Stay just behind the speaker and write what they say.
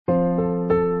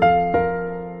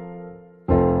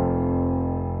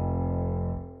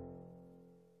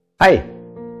Hi,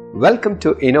 welcome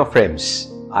to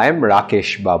InnoFrames. I am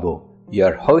Rakesh Babu,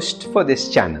 your host for this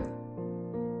channel.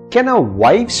 Can a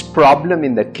wife's problem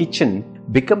in the kitchen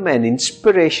become an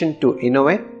inspiration to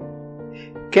innovate?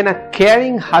 Can a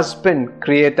caring husband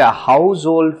create a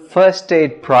household first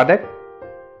aid product?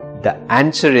 The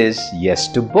answer is yes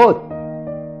to both.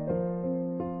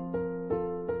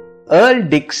 Earl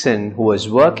Dickson, who was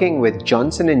working with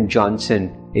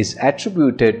Johnson&Johnson, is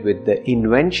attributed with the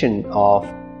invention of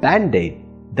Band-Aid,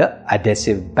 the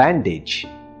adhesive bandage.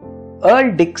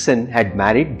 Earl Dickson had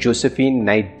married Josephine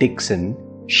Knight Dickson.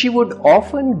 She would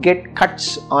often get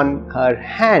cuts on her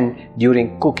hand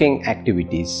during cooking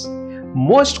activities.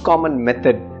 Most common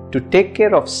method to take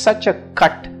care of such a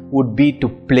cut would be to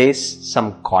place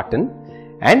some cotton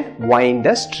and wind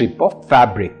a strip of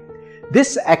fabric.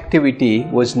 This activity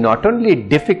was not only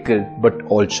difficult but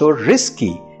also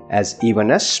risky, as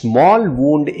even a small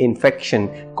wound infection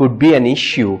could be an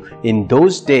issue in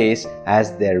those days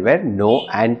as there were no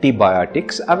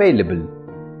antibiotics available.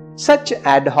 Such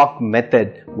ad hoc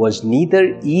method was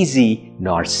neither easy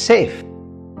nor safe.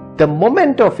 The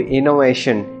moment of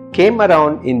innovation came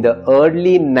around in the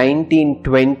early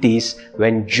 1920s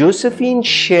when Josephine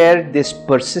shared this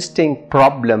persisting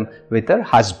problem with her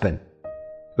husband.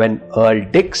 When Earl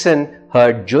Dickson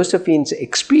heard Josephine's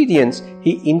experience,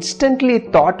 he instantly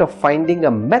thought of finding a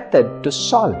method to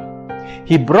solve.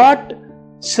 He brought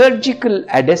surgical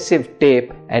adhesive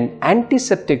tape and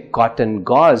antiseptic cotton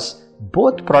gauze,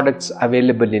 both products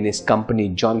available in his company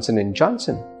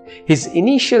Johnson&Johnson. His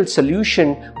initial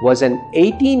solution was an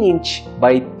 18-inch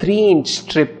by 3-inch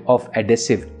strip of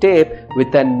adhesive tape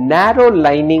with a narrow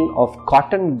lining of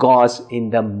cotton gauze in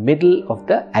the middle of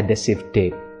the adhesive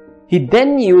tape. He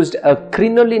then used a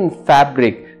crinoline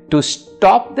fabric to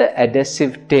stop the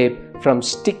adhesive tape from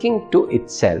sticking to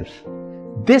itself.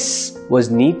 This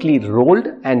was neatly rolled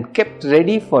and kept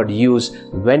ready for use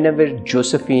whenever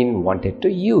Josephine wanted to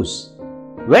use.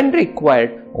 When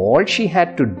required, all she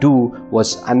had to do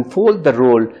was unfold the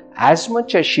roll as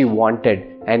much as she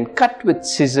wanted and cut with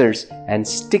scissors and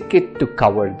stick it to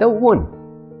cover the wound.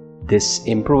 This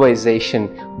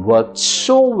improvisation worked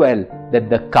so well that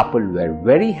the couple were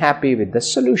very happy with the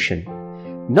solution.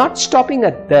 Not stopping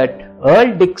at that,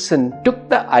 Earl Dickson took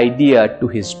the idea to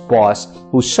his boss,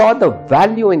 who saw the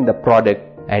value in the product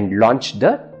and launched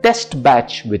the test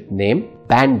batch with name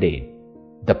Band-Aid.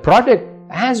 The product,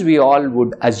 as we all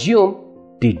would assume,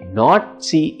 did not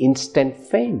see instant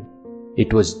fame.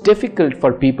 It was difficult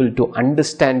for people to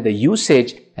understand the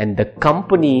usage, and the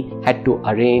company had to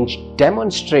arrange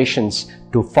demonstrations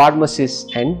to pharmacists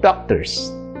and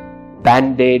doctors.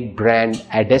 Band-Aid brand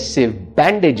adhesive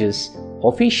bandages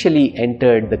officially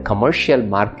entered the commercial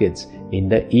markets in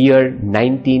the year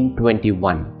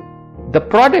 1921. The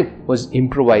product was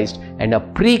improvised, and a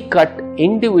pre-cut,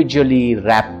 individually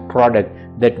wrapped product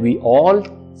that we all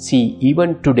see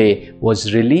even today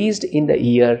was released in the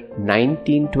year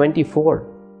 1924.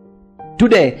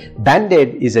 Today,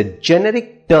 Band-Aid is a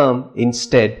generic term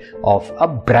instead of a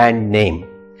brand name.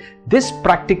 This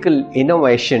practical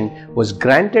innovation was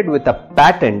granted with a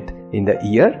patent in the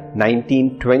year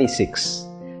 1926.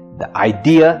 The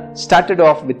idea started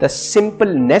off with a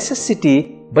simple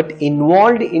necessity but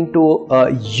evolved into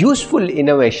a useful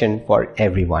innovation for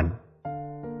everyone.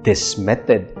 This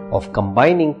method of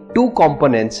combining two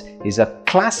components is a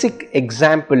classic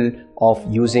example of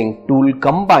using tool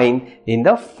combine in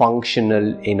the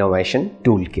functional innovation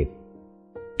toolkit.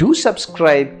 Do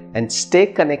subscribe and stay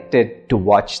connected to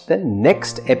watch the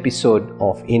next episode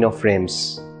of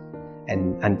InnoFrames.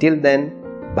 And until then,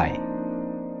 bye.